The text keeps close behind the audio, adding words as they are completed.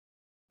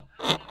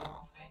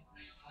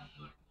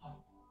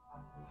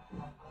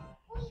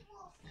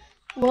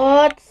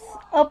What's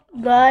up,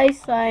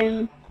 guys?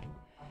 I'm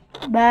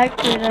back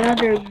with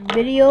another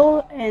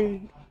video,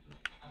 and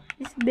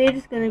this video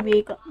is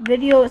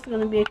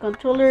gonna be a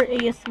controller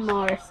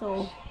ASMR.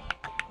 So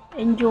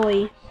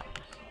enjoy.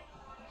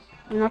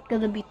 I'm not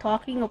gonna be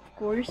talking, of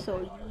course.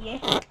 So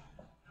yeah.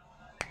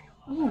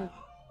 Ooh.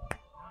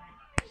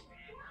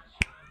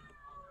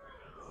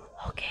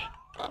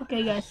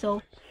 Okay, guys.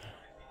 So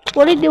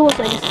what I did was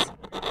I just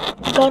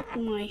got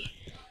my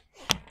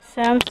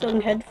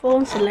Samsung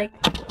headphones and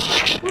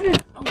put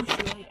it. Oh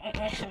shit!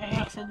 I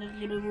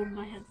accidentally removed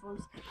my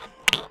headphones.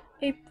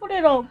 I put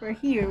it over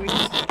here, which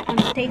is on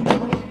the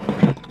table,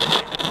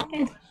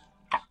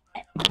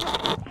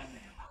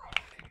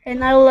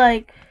 and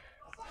I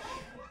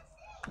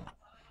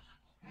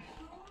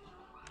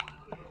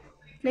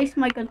place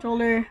my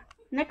controller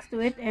next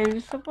to it, and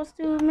it's supposed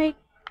to make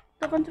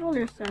the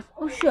controller sense.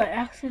 Oh shit! I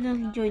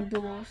accidentally joined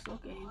duos.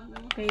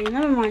 Okay,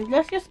 never mind.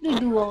 Let's just do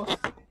duos.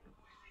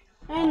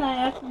 And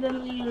I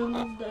accidentally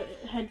removed the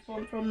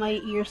headphone from my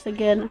ears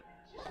again.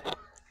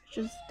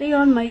 Should stay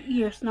on my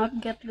ears,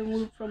 not get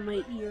removed from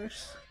my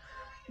ears.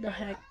 The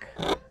heck.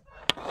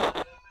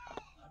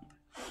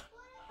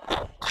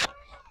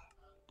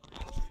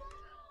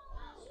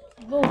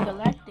 Go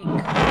Galactic.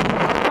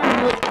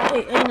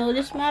 I know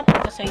this map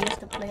because I used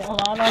to play a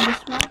lot on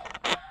this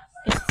map.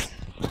 It's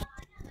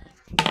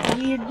a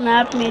weird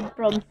map made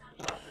from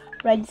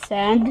red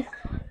sand.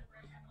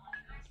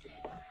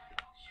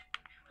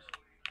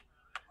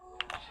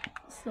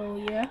 So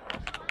yeah,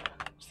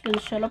 just gonna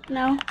shut up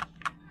now.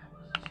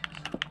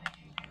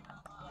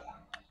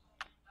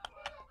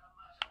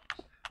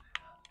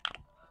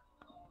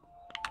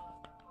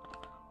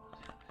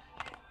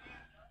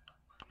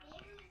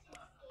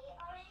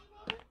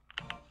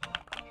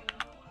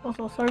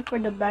 Also, sorry for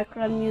the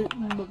background music.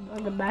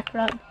 The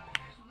background,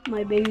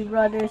 my baby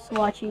brother is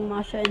watching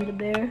𝗏𝗏 and the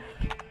bear.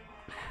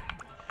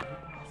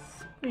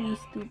 It's pretty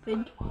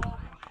stupid.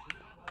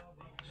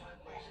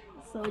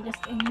 So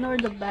just ignore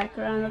the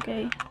background,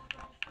 okay?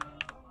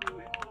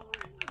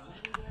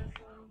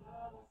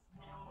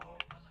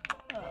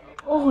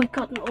 Oh,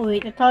 oh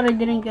wait, I thought I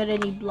didn't get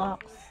any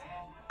blocks.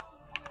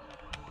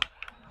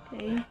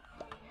 Okay.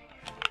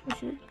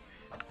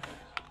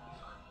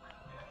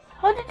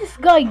 How did this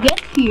guy get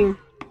here?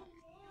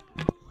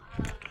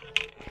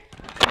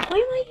 Why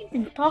am I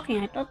even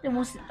talking? I thought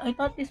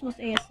this was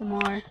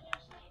ASMR.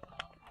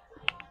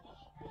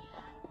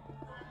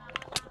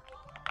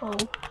 Oh.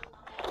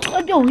 Oh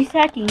no, he's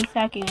hacking,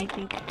 I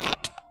think.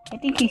 I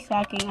think he's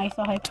hacking. I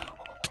saw him.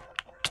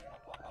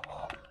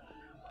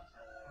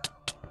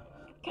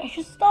 Okay, I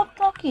should stop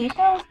talking. I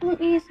thought I was doing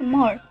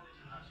ASMR.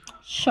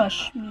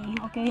 Shush me,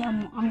 okay?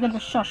 I'm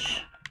gonna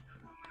shush.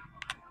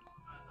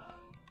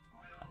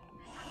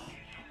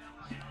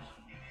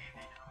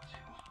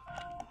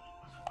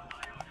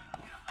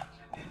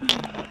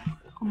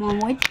 Come on,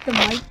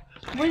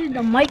 where did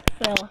the mic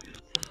fell?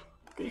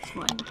 Okay, it's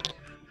fine.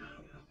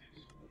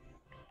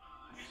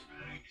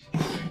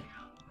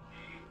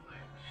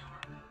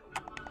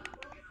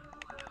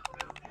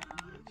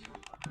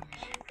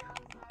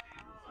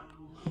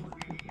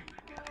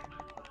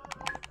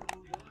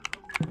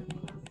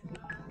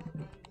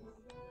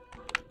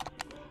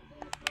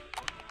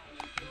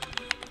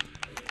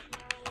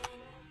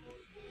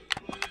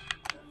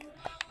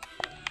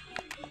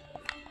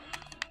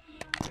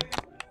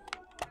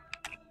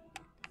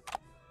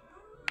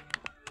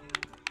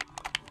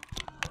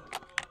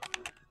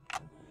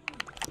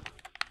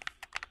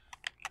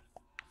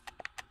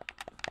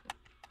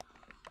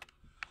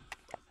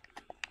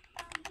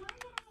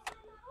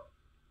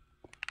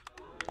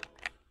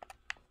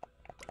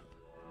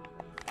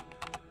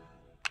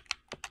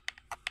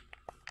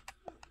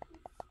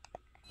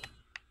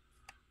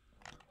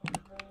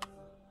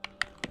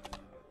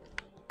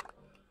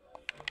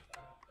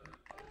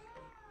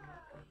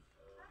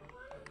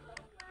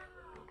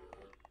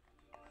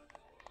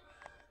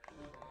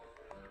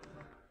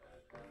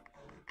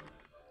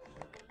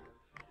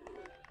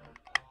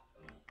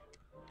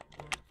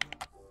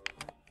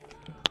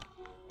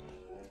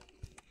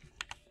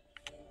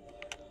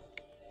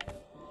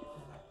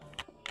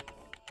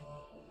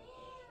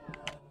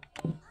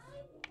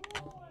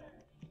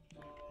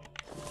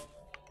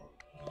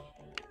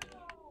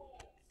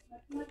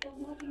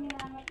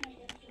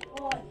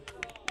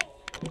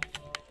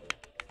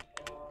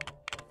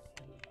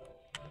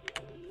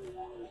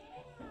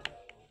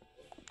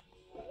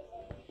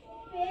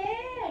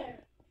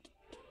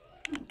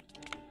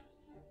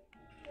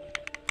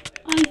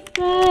 I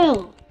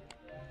fell!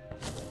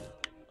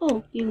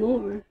 Oh, game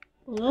over.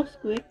 Well, that was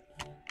quick.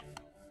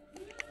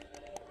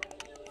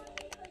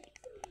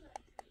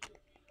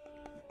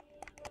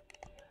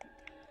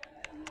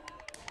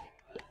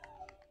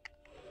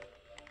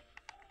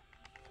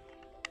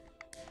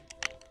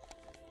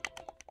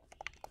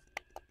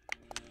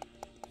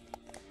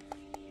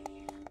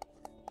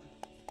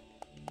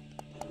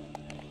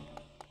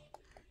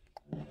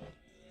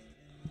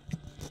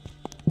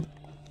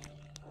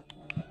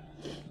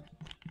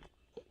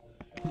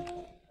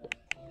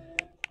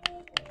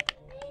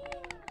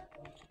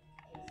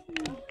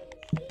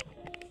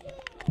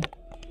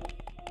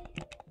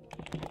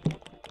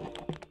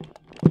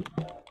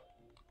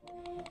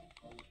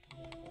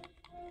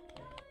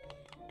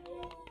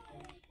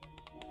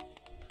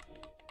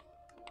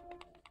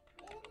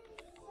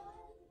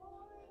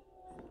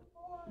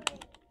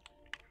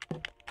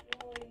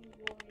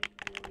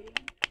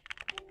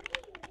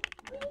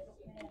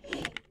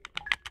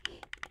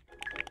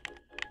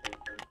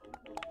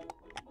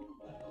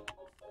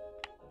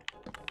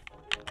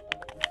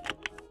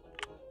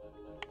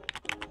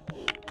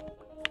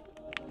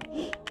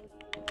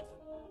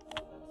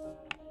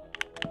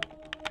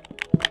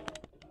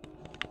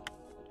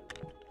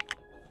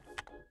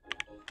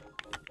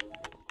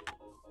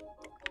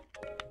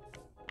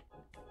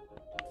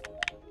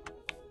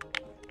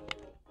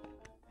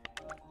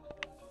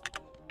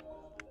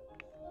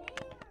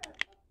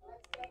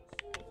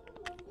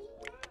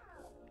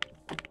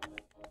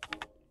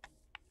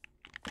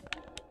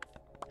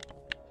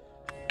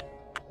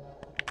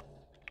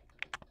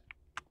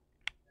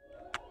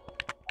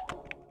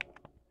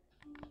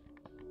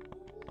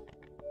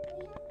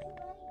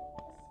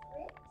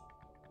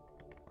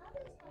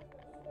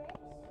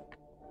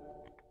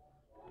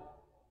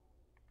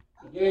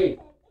 Okay.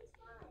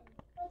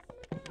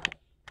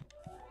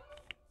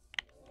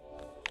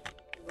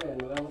 Ayan,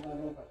 wala mo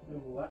talagang pastor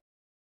buwa.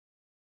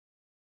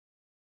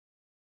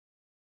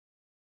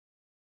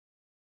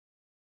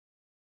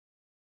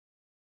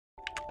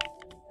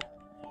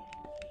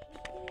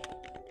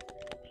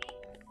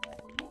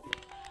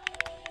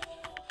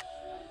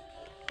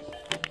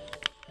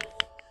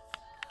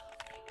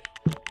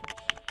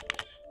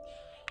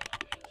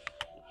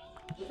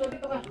 Dito ka.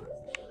 Dito ka.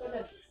 Dito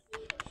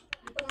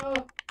ka.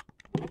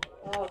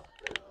 Oh.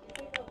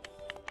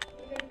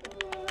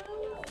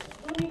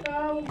 Doon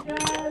ikaw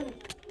dyan.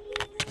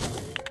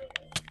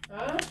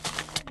 Ha?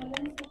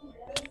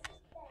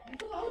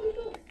 Dito ka.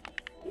 Dito.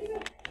 Dito.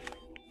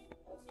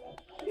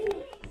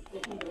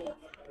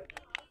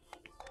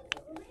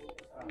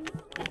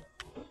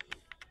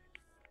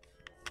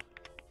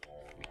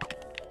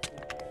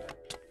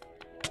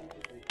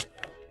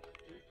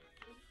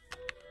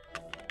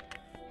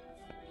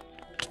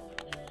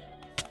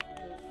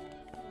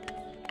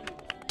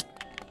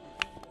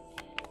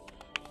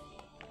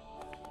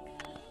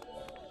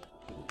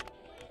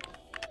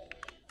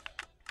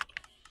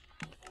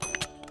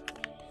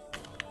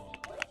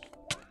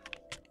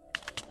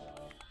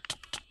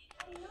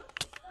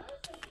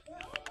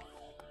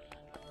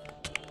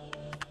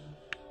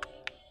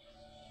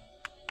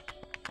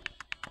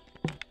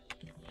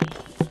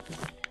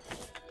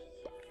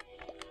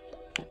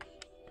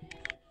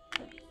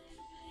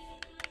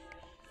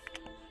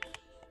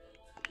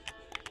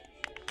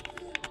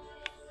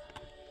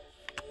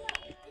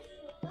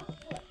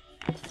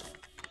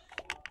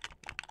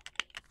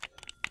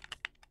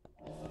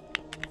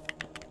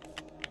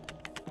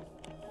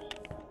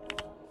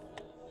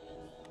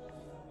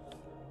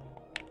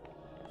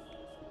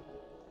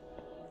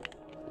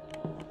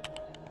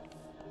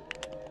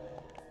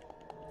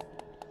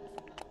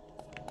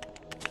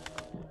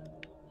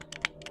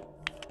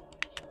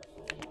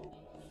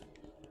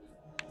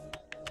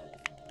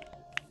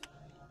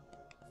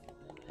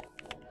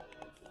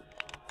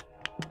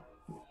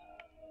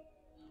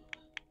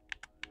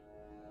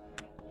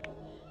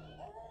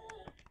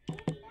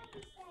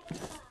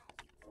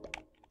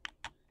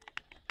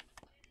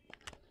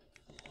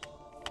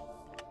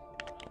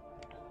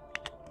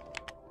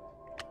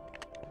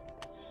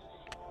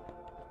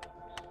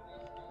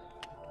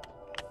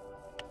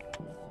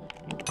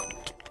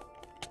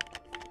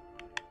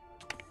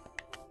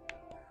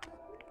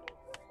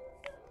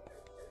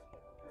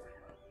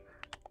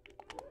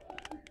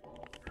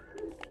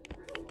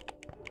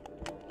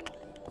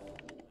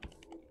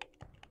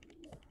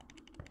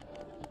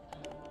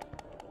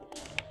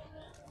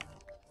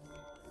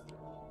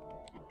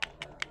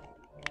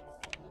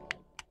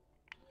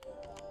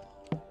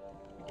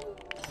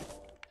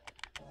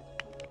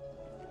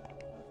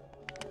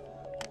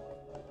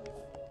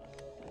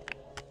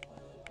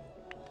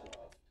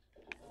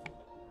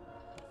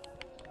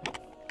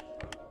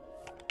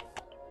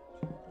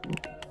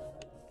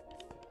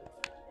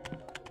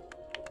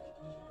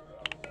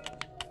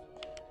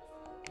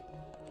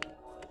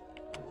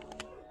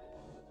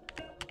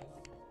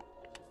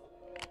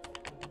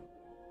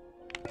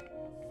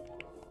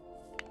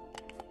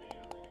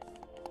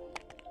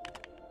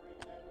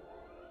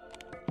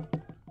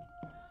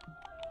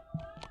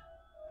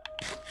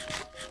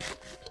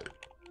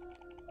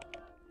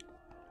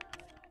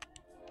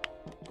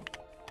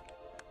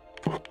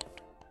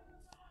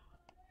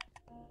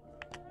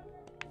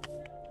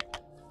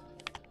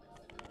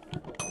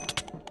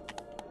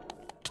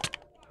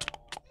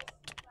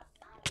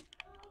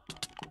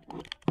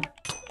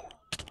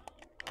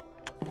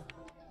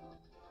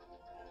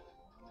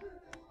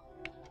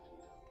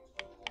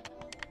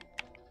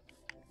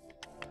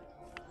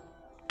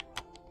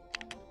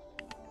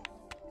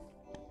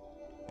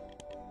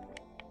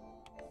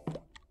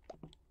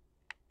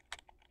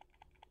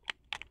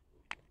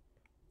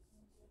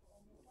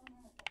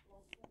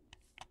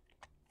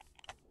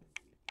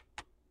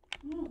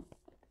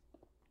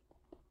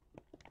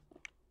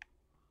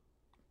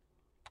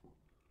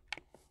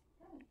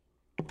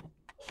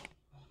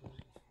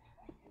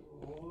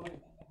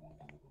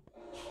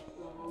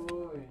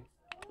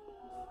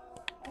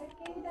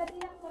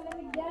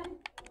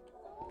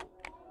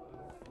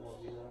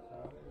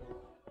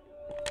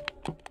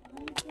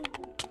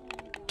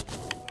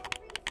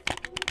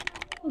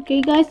 Okay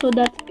guys, so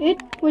that's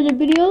it for the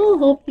video.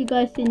 Hope you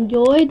guys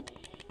enjoyed.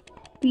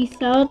 Peace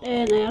out,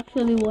 and I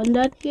actually won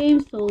that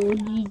game, so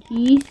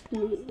GG's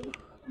to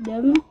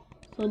them.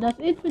 So that's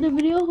it for the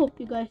video. Hope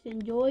you guys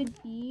enjoyed.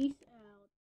 Peace.